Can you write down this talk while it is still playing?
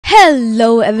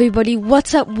Hello everybody,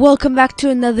 what's up? Welcome back to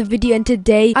another video, and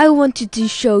today I wanted to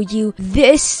show you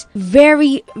this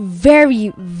very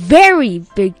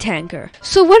big tanker.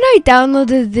 So when I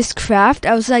downloaded this craft,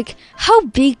 I was like, how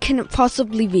big can it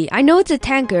possibly be? I know it's a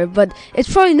tanker, but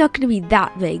it's probably not going to be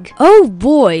that big. Oh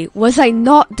boy, was I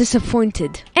not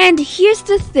disappointed. And here's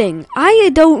the thing,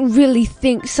 I don't really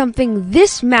think something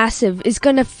this massive is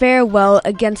going to fare well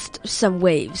against some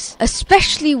waves,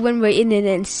 especially when we're in an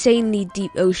insanely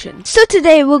deep ocean. So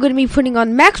today we're going to be putting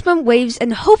on maximum waves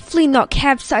and hopefully not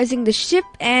capsizing the ship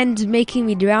and making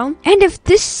me drown. And if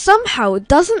this somehow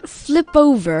doesn't flip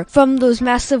over from those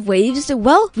massive waves,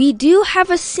 well, we do have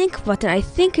a sink button. I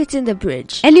think it's in the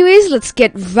bridge. Anyways, let's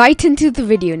get right into the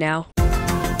video now.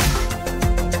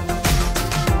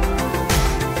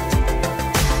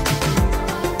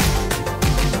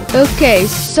 Okay,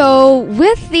 so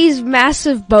with these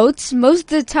massive boats, most of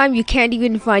the time you can't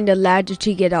even find a ladder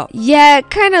to get up. Yeah, it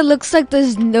kind of looks like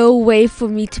there's no way for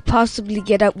me to possibly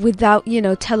get up without,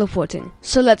 teleporting.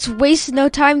 So let's waste no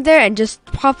time there and just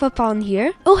pop up on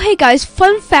here. Oh, hey guys,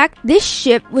 fun fact, this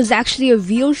ship was actually a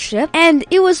real ship and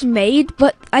it was made,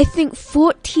 but I think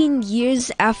 14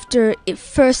 years after it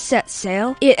first set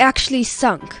sail, it actually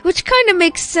sunk. Which kind of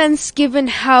makes sense given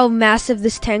how massive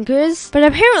this tanker is, but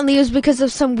apparently it was because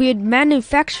of some weird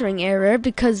manufacturing error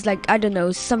because, I don't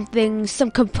know, some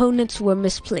components were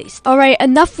misplaced. Alright,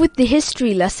 enough with the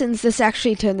history lessons, let's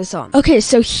actually turn this on. Okay,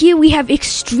 so here we have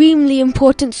extremely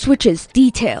important switches.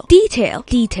 Detail, detail,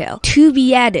 detail, to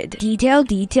be added. Detail,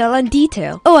 detail, and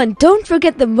detail. Oh, and don't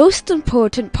forget the most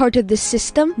important part of this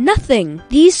system, nothing.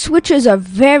 These switches are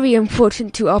very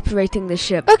important to operating the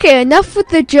ship. Okay, enough with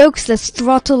the jokes, let's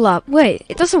throttle up. Wait,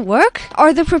 it doesn't work?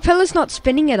 Are the propellers not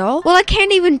spinning at all? Well, I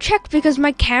can't even check because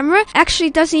my camera actually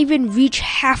doesn't even reach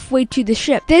halfway to the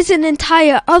ship. There's an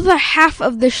entire other half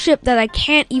of the ship that I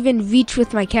can't even reach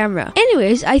with my camera.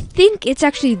 Anyways, I think it's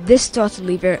actually this throttle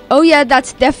lever. Oh yeah,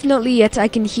 that's definitely it. I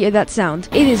can hear that sound.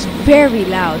 It is very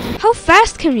loud. How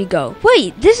fast can we go?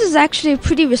 Wait, this is actually a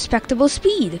pretty respectable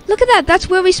speed. Look at that, that's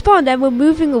where we spawned and we're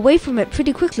moving away from it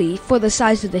pretty quickly for the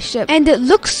size of the ship. And it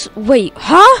looks, wait,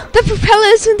 huh? The propeller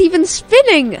isn't even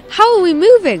spinning. How are we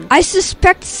moving? I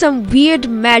suspect some weird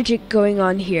magic going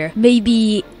on here.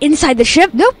 Maybe inside the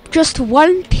ship? Nope, just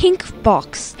one pink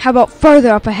box. How about further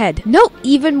up ahead? Nope,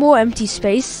 even more empty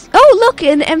space. Oh, look,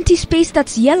 an empty space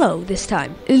that's yellow this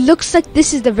time. It looks like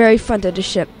this is the very front of the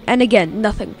ship. And again,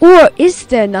 nothing. Or is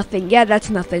there nothing? Yeah, that's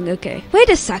nothing. Okay. Wait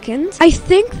a second. I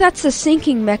think that's the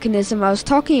sinking mechanism I was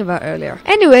talking about earlier.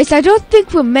 Anyways, I don't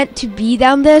think we're meant to be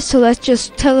down there, so let's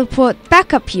just teleport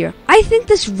back up here. I think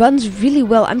this runs really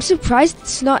well. I'm surprised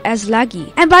it's not as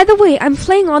laggy. And by the way, I'm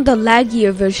playing on the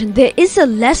laggier version. There is a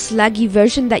less laggy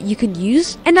version that you can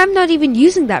use, and I'm not even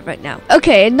using that right now.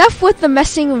 Okay, enough with the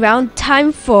messing around.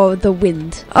 Time for the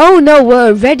wind. Oh no, we're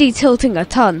already tilting a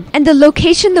ton. And the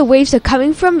location the waves are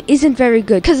coming from isn't very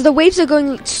good, because the waves are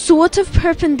going sort of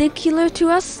perpendicular to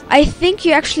us. I think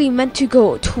you're actually meant to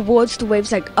go towards the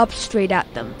waves, up straight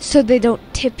at them, so they don't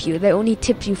tip you. They only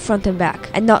tip you front and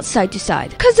back, and not side to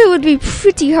side. Because it would be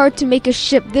pretty hard to make a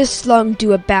ship this long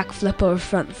do a backflip or a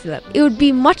front flip. It would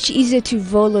be much easier to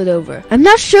roll it over. I'm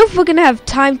not sure if we're gonna have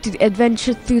time to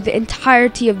adventure through the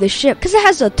entirety of the ship, because it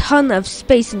has a ton of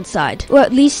space inside. Or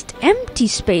at least empty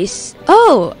space.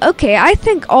 Oh, okay, I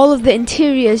think all of the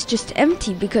interior is just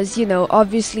empty because,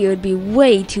 obviously it would be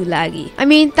way too laggy. I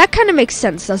mean, that kind of makes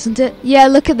sense, doesn't it? Yeah,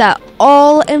 look at that.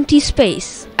 All empty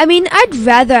space. I mean, I'd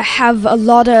rather have a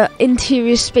lot of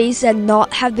interior space and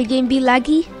not have the game be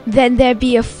laggy than there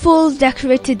be a full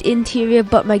decorated interior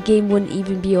but my game wouldn't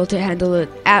even be able to handle it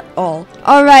at all.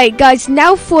 Alright guys,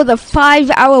 now for the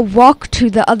 5-hour walk to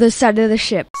the other side of the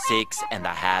ship.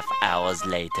 6.5 hours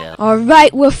later.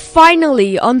 Alright, we're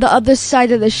finally on the other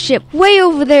side of the ship. Way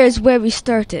over there is where we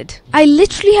started. I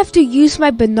literally have to use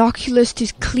my binoculars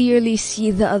to clearly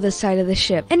see the other side of the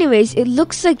ship. Anyways, it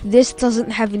looks like this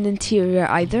doesn't have an interior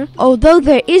either. Although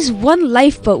there is one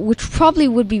lifeboat which probably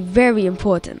would be very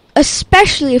important,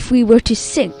 especially if we were to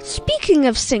sink. Speaking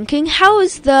of sinking, how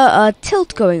is the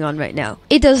tilt going on right now?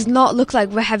 It does not look like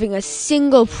we're having a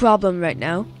single problem right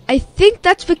now. I think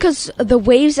that's because the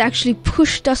waves actually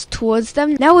pushed us towards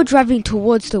them. Now we're driving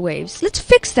towards the waves. Let's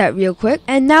fix that real quick.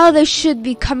 And now they should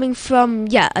be coming from,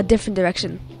 a different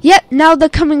direction. Yep, now they're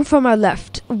coming from our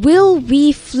left. Will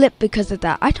we flip because of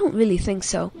that? I don't really think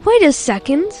so. Wait a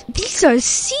second. These are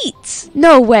seats.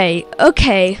 No way.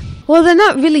 Okay. Well, they're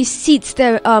not really seats,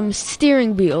 they're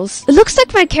steering wheels. It looks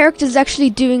like my character is actually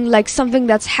doing like something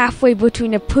that's halfway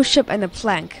between a push-up and a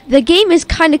plank. The game is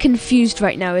kind of confused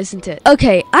right now, isn't it?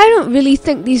 Okay, I don't really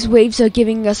think these waves are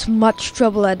giving us much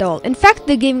trouble at all. In fact,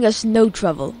 they're giving us no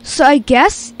trouble. So I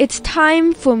guess it's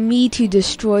time for me to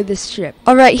destroy this ship.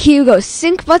 Alright, here we go.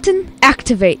 Sync button,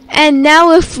 activate. And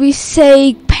now if we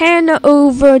say pan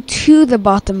over to the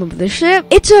bottom of the ship,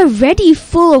 it's already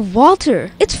full of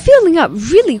water. It's filling up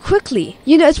really quickly.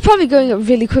 You know, it's probably going up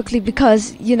really quickly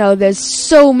because, you know, there's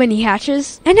so many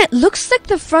hatches. And it looks like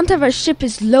the front of our ship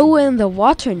is lower in the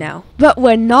water now. But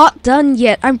we're not done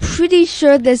yet. I'm pretty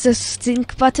sure there's a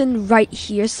sync button right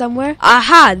here somewhere.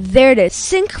 Aha, there it is.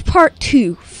 Sync part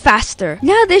 2. Faster.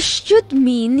 Now this should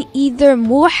mean either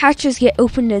more hatches get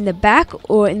opened in the back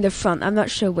or in the front. I'm not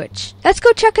sure which. Let's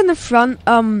go check in the front.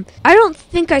 I don't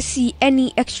think I see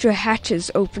any extra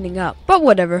hatches opening up, but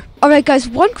whatever. Alright guys,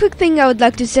 one quick thing I would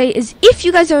like to say is if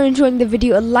you guys are enjoying the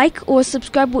video, a like or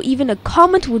subscribe or even a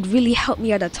comment would really help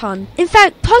me out a ton. In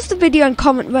fact, pause the video and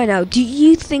comment right now. Do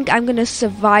you think I'm gonna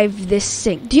survive this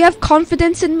sink? Do you have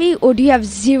confidence in me or do you have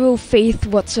zero faith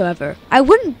whatsoever? I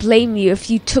wouldn't blame you if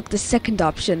you took the second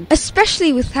option,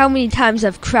 especially with how many times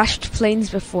I've crashed planes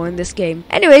before in this game.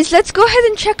 Anyways, let's go ahead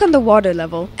and check on the water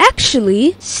level.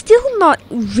 Actually, still not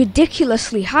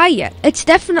ridiculously high yet. It's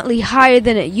definitely higher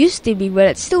than it used to be, but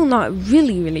it's still not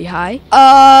really high.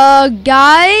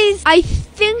 Guys, I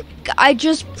think I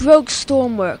just broke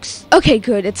Stormworks. Okay,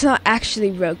 good. It's not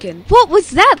actually broken. What was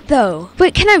that, though?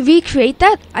 Wait, can I recreate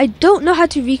that? I don't know how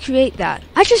to recreate that.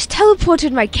 I just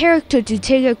teleported my character to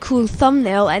take a cool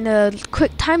thumbnail and a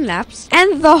quick time lapse,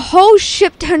 and the whole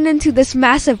ship turned into this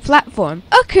massive platform.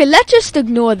 Okay, let's just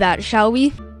ignore that, shall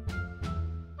we?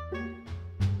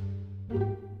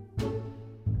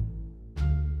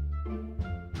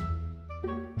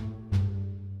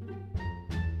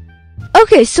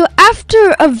 Okay, so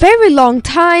after a very long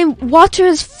time, water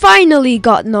has finally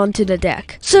gotten onto the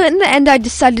deck. So in the end, I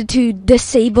decided to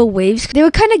disable waves. They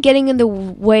were kind of getting in the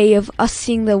way of us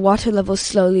seeing the water level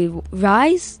slowly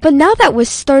rise. But now that we're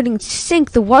starting to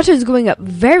sink, the water is going up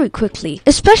very quickly.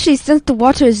 Especially since the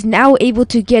water is now able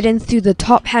to get in through the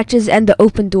top hatches and the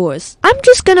open doors. I'm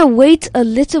just gonna wait a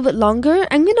little bit longer.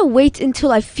 I'm gonna wait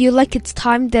until I feel like it's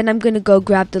time, then I'm gonna go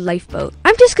grab the lifeboat.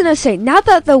 I'm just gonna say, now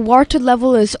that the water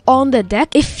level is on the deck,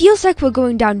 it feels like we're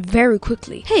going down very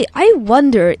quickly. Hey, I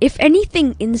wonder if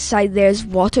anything inside there is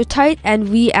watertight and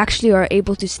we actually are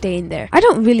able to stay in there. I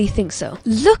don't really think so.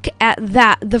 Look at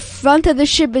that. The front of the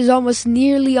ship is almost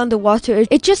nearly underwater.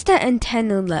 It's just that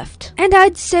antenna left. And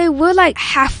I'd say we're like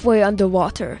halfway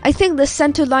underwater. I think the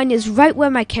center line is right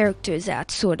where my character is at,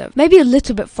 sort of. Maybe a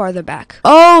little bit farther back.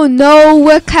 Oh no,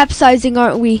 we're capsizing,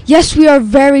 aren't we? Yes, we are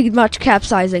very much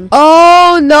capsizing.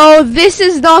 Oh no, this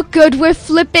is not good. We're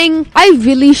flipping. I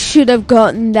really should have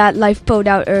gotten that lifeboat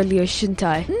out earlier, shouldn't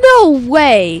I? No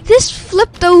way! This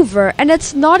flipped over and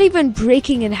it's not even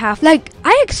breaking in half. Like,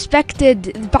 I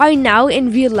expected by now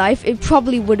in real life it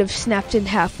probably would have snapped in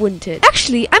half, wouldn't it?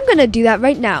 Actually, I'm gonna do that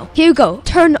right now. Here you go.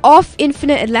 Turn off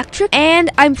infinite electric and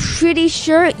I'm pretty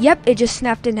sure, yep, it just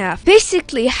snapped in half.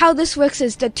 Basically, how this works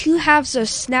is the two halves are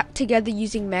snapped together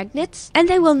using magnets and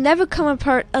they will never come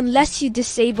apart unless you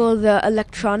disable the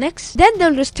electronics. Then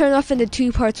they'll just turn off and the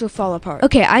two parts will fall apart.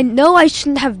 Okay, I know I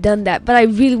shouldn't have done that, but I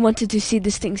really wanted to see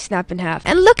this thing snap in half.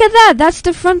 And look at that! That's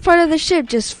the front part of the ship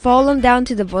just fallen down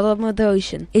to the bottom of the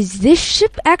ocean. Is this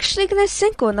ship actually gonna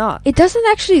sink or not? It doesn't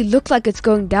actually look like it's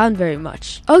going down very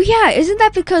much. Oh yeah, isn't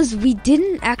that because we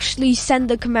didn't actually send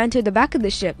the command to the back of the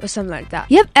ship or something like that?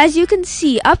 Yep, as you can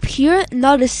see, up here,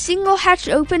 not a single hatch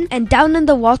open, and down in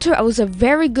the water, I was a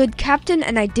very good captain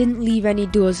and I didn't leave any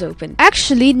doors open.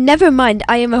 Actually, never mind,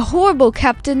 I am a horrible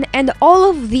captain and all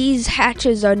of these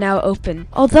hatches are now open.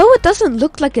 Although it doesn't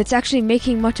look like it's actually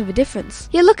making much of a difference.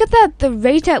 Yeah, look at that. The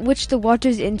rate at which the water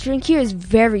is entering here is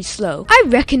very slow. I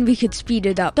reckon we could speed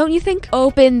it up, don't you think?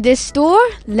 Open this door,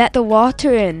 let the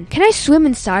water in. Can I swim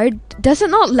inside? Does it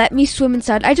not let me swim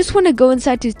inside? I just want to go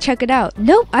inside to check it out.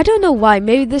 Nope, I don't know why.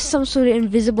 Maybe there's some sort of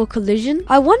invisible collision.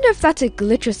 I wonder if that's a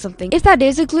glitch or something. If that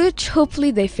is a glitch,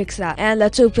 hopefully they fix that. And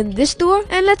let's open this door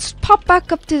and let's pop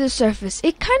back up to the surface.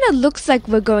 It kind of looks like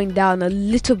we're going down a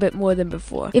little bit more than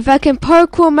before. If I can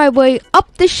parkour my way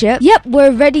up the ship, yep, we're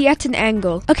already at an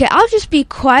angle. Okay, I'll just be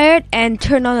quiet and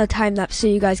turn on a time lapse so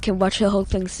you guys can watch the whole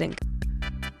thing sink.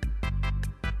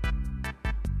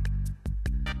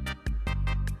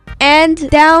 And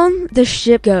down the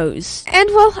ship goes. And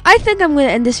well, I think I'm gonna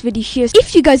end this video here.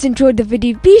 If you guys enjoyed the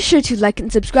video, be sure to like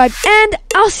and subscribe, and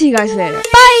I'll see you guys later.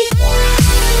 Bye!